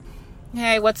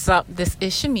Hey, what's up? This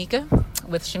is Shemika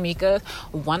with Shemika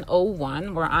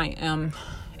 101, where I am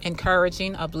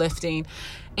encouraging, uplifting,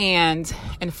 and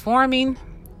informing,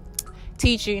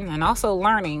 teaching, and also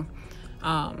learning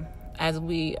as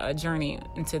we journey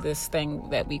into this thing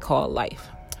that we call life.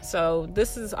 So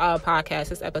this is our podcast.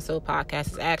 This episode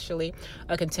podcast is actually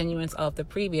a continuance of the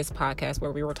previous podcast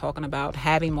where we were talking about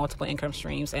having multiple income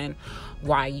streams and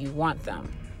why you want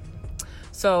them.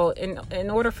 So in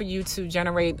order for you to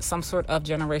generate some sort of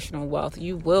generational wealth,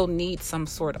 you will need some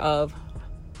sort of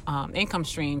income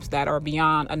streams that are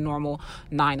beyond a normal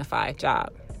 9-to-5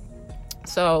 job.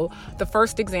 So the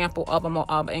first example of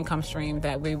an income stream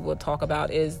that we will talk about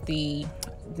is the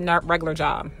regular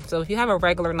job. So if you have a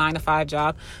regular 9-to-5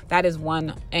 job, that is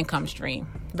one income stream.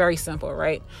 Very simple,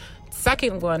 right?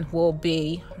 Second one will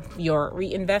be your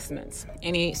reinvestments,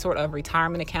 any sort of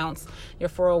retirement accounts, your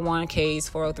 401ks,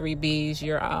 403bs,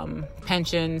 your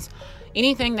pensions,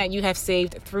 anything that you have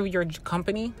saved through your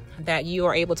company that you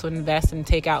are able to invest and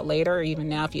take out later, or even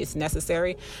now if it's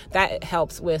necessary. That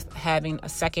helps with having a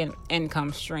second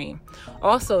income stream.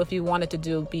 Also, if you wanted to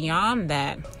do beyond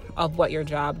that of what your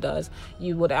job does,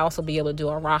 you would also be able to do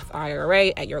a Roth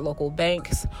IRA at your local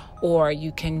banks, or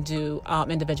you can do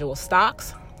individual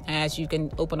stocks, as you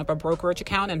can open up a brokerage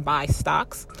account and buy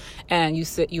stocks, and you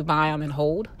buy them and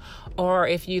hold. Or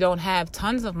if you don't have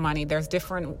tons of money, there's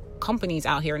different companies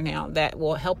out here now that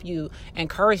will help you,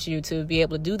 encourage you to be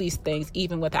able to do these things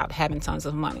even without having tons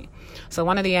of money. So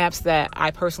one of the apps that I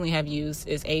personally have used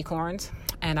is Acorns.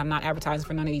 And I'm not advertising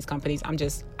for none of these companies. I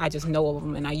just know of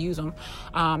them and I use them.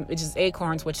 It's just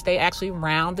Acorns, which they actually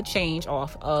round the change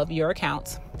off of your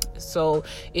accounts. So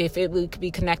if it would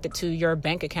be connected to your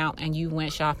bank account and you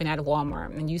went shopping at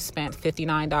Walmart and you spent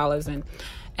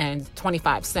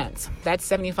 $59.25, that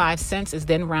 75 cents is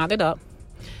then rounded up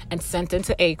and sent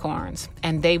into Acorns,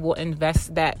 and they will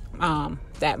invest that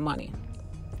money.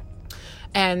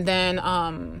 And then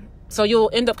so you'll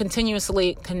end up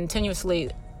continuously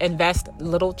invest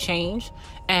little change,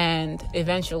 and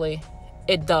eventually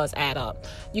it does add up.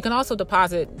 You can also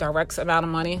deposit direct amount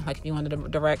of money, like if you wanted to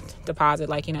direct deposit,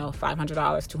 like, $500,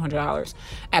 $200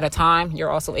 at a time, you're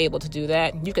also able to do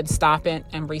that. You can stop it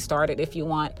and restart it if you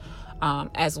want,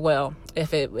 as well,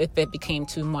 if it became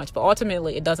too much. But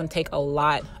ultimately, it doesn't take a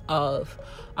lot of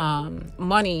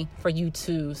money for you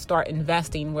to start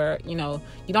investing, where you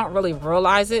don't really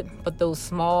realize it, but those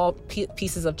small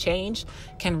pieces of change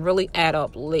can really add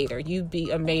up later. You'd be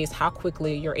amazed how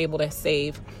quickly you're able to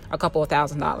save a couple of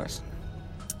 $1,000s.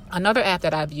 Another app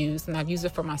that I've used, and I've used it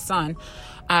for my son,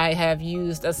 I have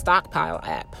used a stockpile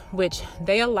app, which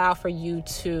they allow for you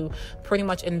to pretty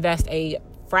much invest a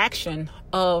fraction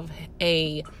of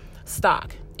a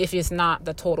stock if it's not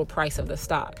the total price of the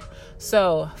stock.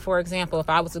 So, for example, if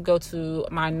I was to go to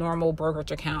my normal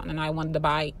brokerage account and I wanted to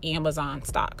buy Amazon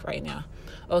stock right now,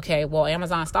 okay, well,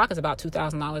 Amazon stock is about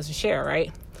 $2,000 a share,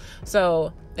 right?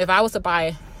 So if I was to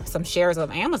buy some shares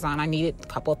of Amazon, I needed a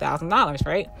couple of $1,000s,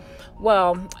 right?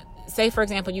 Well, say, for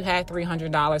example, you had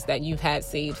 $300 that you've had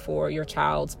saved for your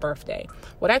child's birthday.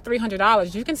 Well, that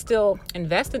 $300, you can still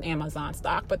invest in Amazon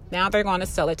stock, but now they're going to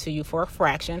sell it to you for a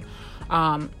fraction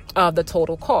of the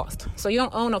total cost. So you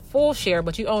don't own a full share,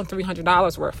 but you own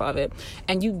 $300 worth of it,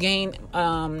 and you gain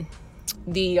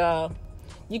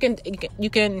you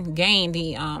can gain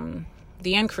the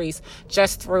increase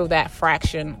just through that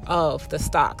fraction of the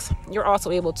stocks. You're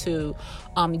also able to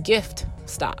gift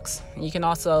stocks. You can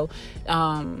also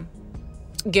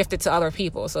gift it to other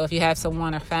people. So if you have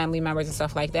someone or family members and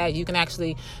stuff like that, you can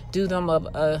actually do them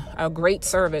a great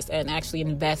service and actually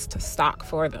invest stock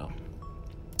for them.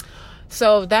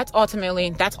 So that's all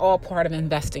part of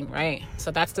investing, right?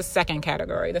 So that's the second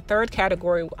category. The third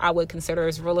category I would consider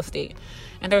is real estate.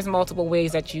 And there's multiple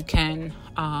ways that you can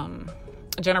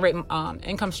generate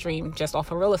income stream just off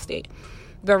of real estate.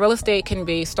 The real estate can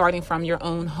be starting from your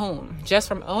own home. Just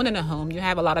from owning a home, you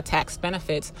have a lot of tax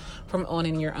benefits from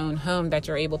owning your own home that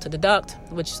you're able to deduct,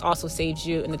 which also saves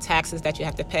you in the taxes that you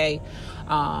have to pay,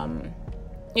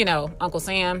 Uncle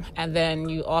Sam. And then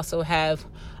you also have,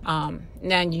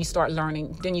 then you start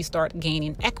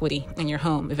gaining equity in your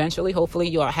home. Eventually, hopefully,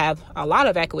 you'll have a lot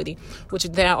of equity, which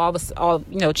then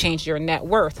change your net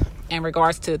worth in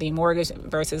regards to the mortgage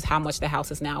versus how much the house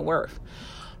is now worth.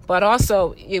 But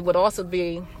also, it would also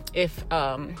be if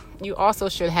you also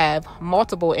should have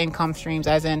multiple income streams,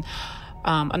 as in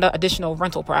additional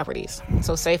rental properties.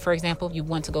 So say, for example, you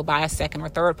want to go buy a second or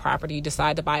third property, you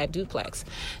decide to buy a duplex.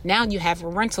 Now you have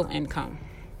rental income.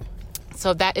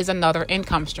 So that is another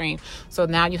income stream. So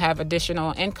now you have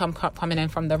additional income coming in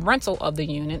from the rental of the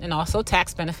unit, and also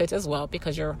tax benefits as well,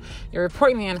 because you're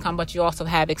reporting the income, but you also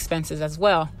have expenses as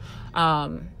well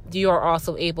you are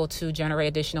also able to generate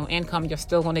additional income. You're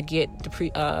still going to get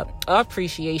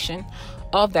appreciation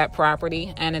of that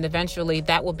property, and then eventually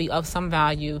that will be of some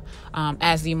value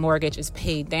as the mortgage is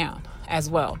paid down as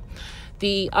well.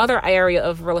 The other area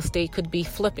of real estate could be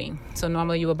flipping. So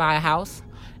normally you would buy a house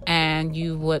and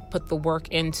you would put the work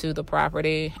into the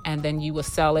property, and then you would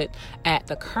sell it at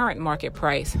the current market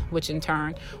price, which in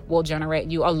turn will generate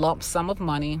you a lump sum of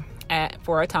money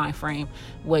for a time frame,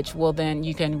 which will then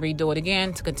you can redo it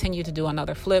again to continue to do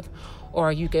another flip,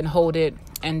 or you can hold it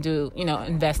and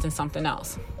invest in something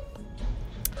else.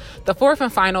 The fourth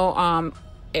and final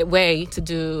way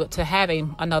to have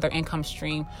another income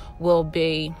stream will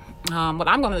be what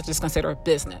I'm going to just consider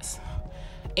business.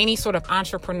 Any sort of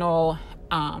entrepreneurial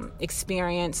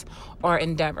experience or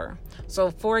endeavor.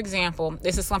 So, for example,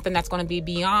 this is something that's going to be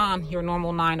beyond your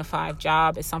normal 9-to-5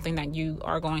 job. It's something that you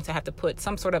are going to have to put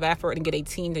some sort of effort and get a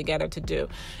team together to do.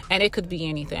 And it could be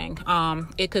anything.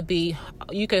 It could be,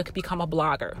 you could become a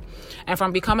blogger. And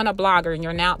from becoming a blogger,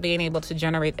 you're now being able to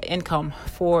generate income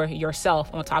for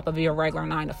yourself on top of your regular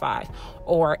 9-to-5,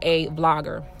 or a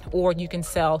blogger. Or you can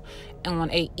sell on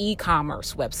a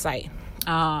e-commerce website.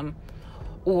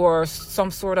 Or some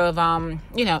sort of,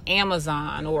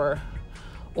 Amazon or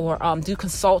do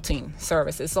consulting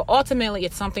services. So ultimately,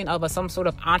 it's something of some sort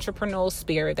of entrepreneurial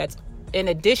spirit that's in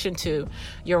addition to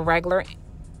your regular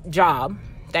job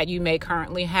that you may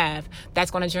currently have, that's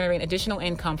going to generate additional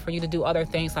income for you to do other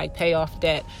things like pay off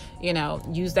debt,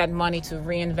 use that money to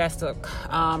reinvest to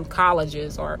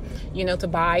colleges, or, to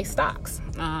buy stocks,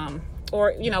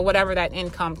 or, whatever that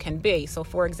income can be. So,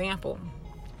 for example,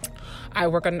 I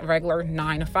work a regular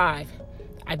 9-to-5.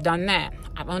 I've done that.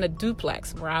 I'm on a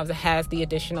duplex where I has the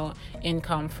additional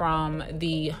income from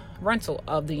the rental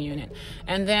of the unit.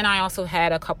 And then I also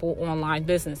had a couple online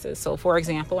businesses. So, for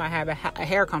example, I have a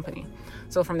hair company.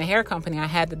 So from the hair company, I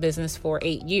had the business for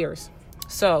 8 years.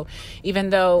 So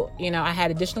even though, I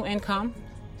had additional income,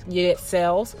 you get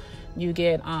sales, you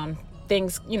get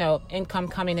things, income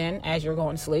coming in as you're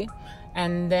going to sleep.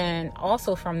 And then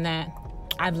also from that,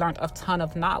 I've learned a ton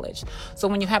of knowledge. So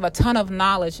when you have a ton of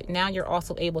knowledge, now you're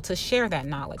also able to share that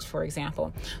knowledge, for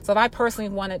example. So if I personally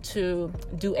wanted to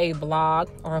do a blog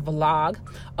or a vlog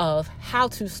of how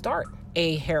to start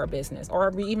a hair business,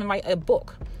 or even write a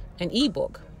book, an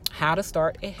ebook, how to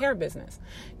start a hair business,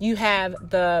 you have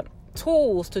the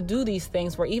tools to do these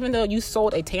things where even though you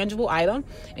sold a tangible item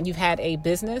and you've had a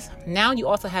business, now you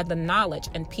also have the knowledge,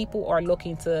 and people are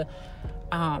looking to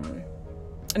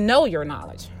know your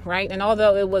knowledge, right? And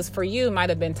although it was for you, might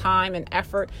have been time and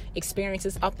effort,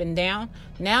 experiences up and down,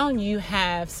 now you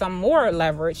have some more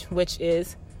leverage, which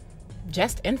is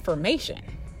just information,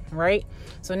 right?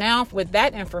 So now with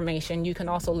that information, you can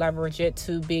also leverage it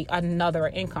to be another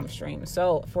income stream.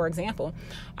 So for example,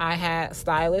 I had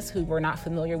stylists who were not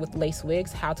familiar with lace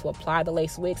wigs, how to apply the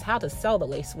lace wigs, how to sell the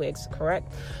lace wigs,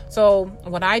 correct? So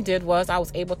what I did was I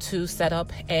was able to set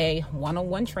up a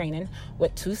one-on-one training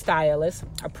with 2 stylists,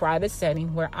 a private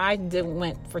setting where I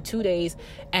went for 2 days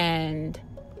and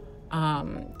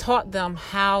taught them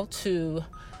how to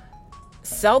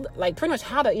sell, like pretty much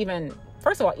how to even,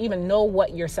 first of all, even know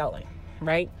what you're selling,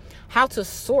 right? How to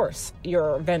source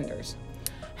your vendors,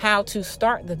 how to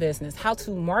start the business, how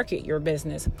to market your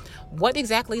business. What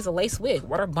exactly is a lace wig?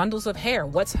 What are bundles of hair?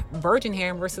 What's virgin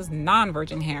hair versus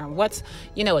non-virgin hair? What's,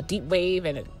 a deep wave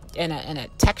and a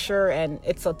texture? And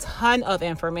it's a ton of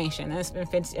information. And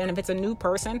if it's a new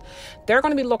person, they're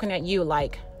going to be looking at you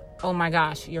like, oh my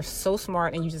gosh, you're so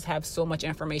smart and you just have so much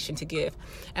information to give.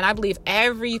 And I believe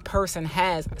every person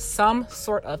has some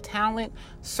sort of talent,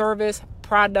 service,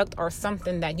 product, or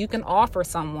something that you can offer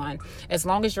someone as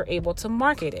long as you're able to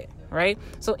market it, right?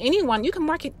 So anyone, you can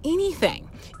market anything.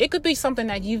 It could be something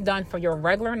that you've done for your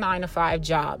regular 9-to-5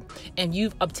 job, and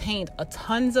you've obtained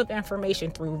tons of information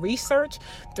through research,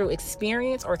 through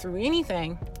experience, or through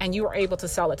anything, and you are able to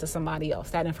sell it to somebody else,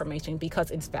 that information,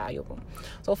 because it's valuable.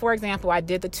 So for example, I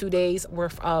did the 2 days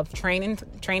worth of training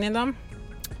them,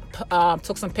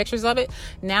 took some pictures of it.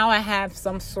 Now I have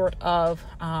some sort of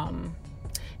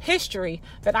history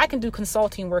that I can do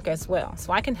consulting work as well.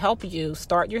 So I can help you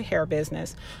start your hair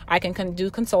business. I can do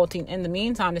consulting in the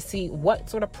meantime to see what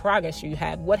sort of progress you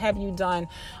had. What have you done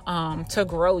to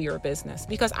grow your business?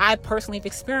 Because I personally have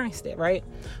experienced it, right?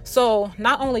 So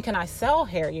not only can I sell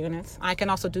hair units, I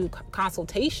can also do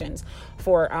consultations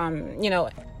for,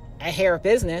 a hair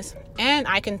business, and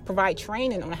I can provide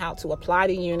training on how to apply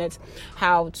the units,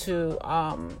 how to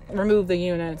remove the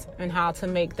units, and how to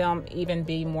make them even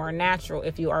be more natural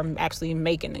if you are actually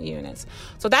making the units.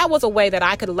 So that was a way that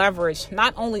I could leverage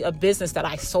not only a business that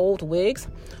I sold wigs,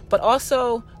 but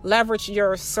also leverage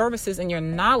your services and your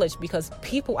knowledge, because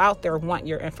people out there want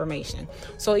your information.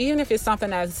 So even if it's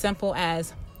something as simple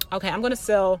as, okay, I'm going to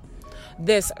sell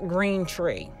this green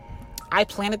tree. I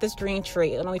planted this green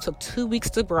tree. It only took 2 weeks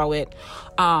to grow it.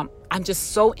 I'm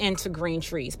just so into green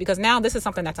trees, because now this is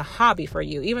something that's a hobby for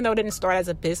you. Even though it didn't start as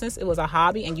a business, it was a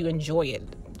hobby and you enjoy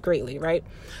it greatly, right?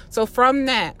 So from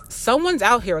that, someone's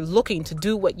out here looking to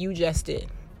do what you just did.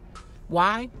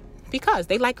 Why? Because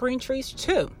they like green trees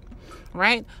too.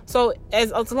 Right? So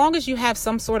as long as you have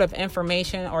some sort of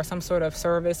information or some sort of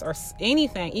service or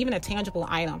anything, even a tangible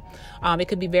item, it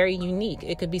could be very unique.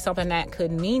 It could be something that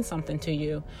could mean something to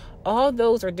you. All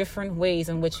those are different ways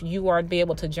in which you are to be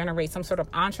able to generate some sort of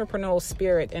entrepreneurial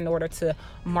spirit in order to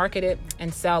market it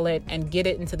and sell it and get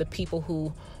it into the people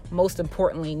who most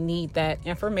importantly need that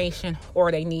information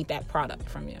or they need that product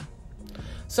from you.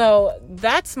 So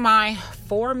that's my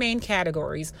 4 main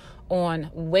categories on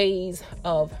ways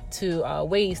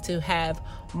to have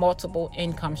multiple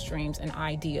income streams and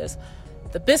ideas.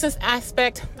 The business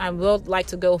aspect, I will like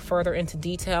to go further into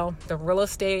detail. The real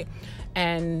estate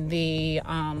and the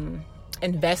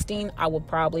investing, I will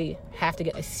probably have to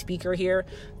get a speaker here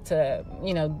to,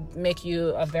 make you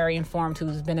a very informed,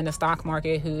 who's been in the stock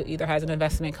market, who either has an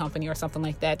investment company or something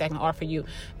like that can offer you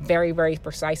very, very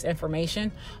precise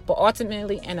information. But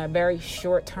ultimately, in a very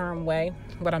short-term way,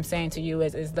 what I'm saying to you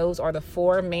is those are the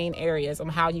 4 main areas on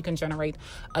how you can generate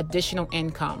additional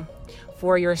income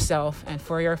for yourself and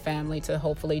for your family to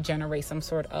hopefully generate some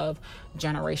sort of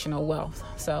generational wealth.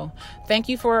 So thank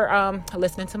you for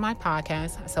listening to my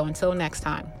podcast. So until next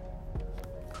time.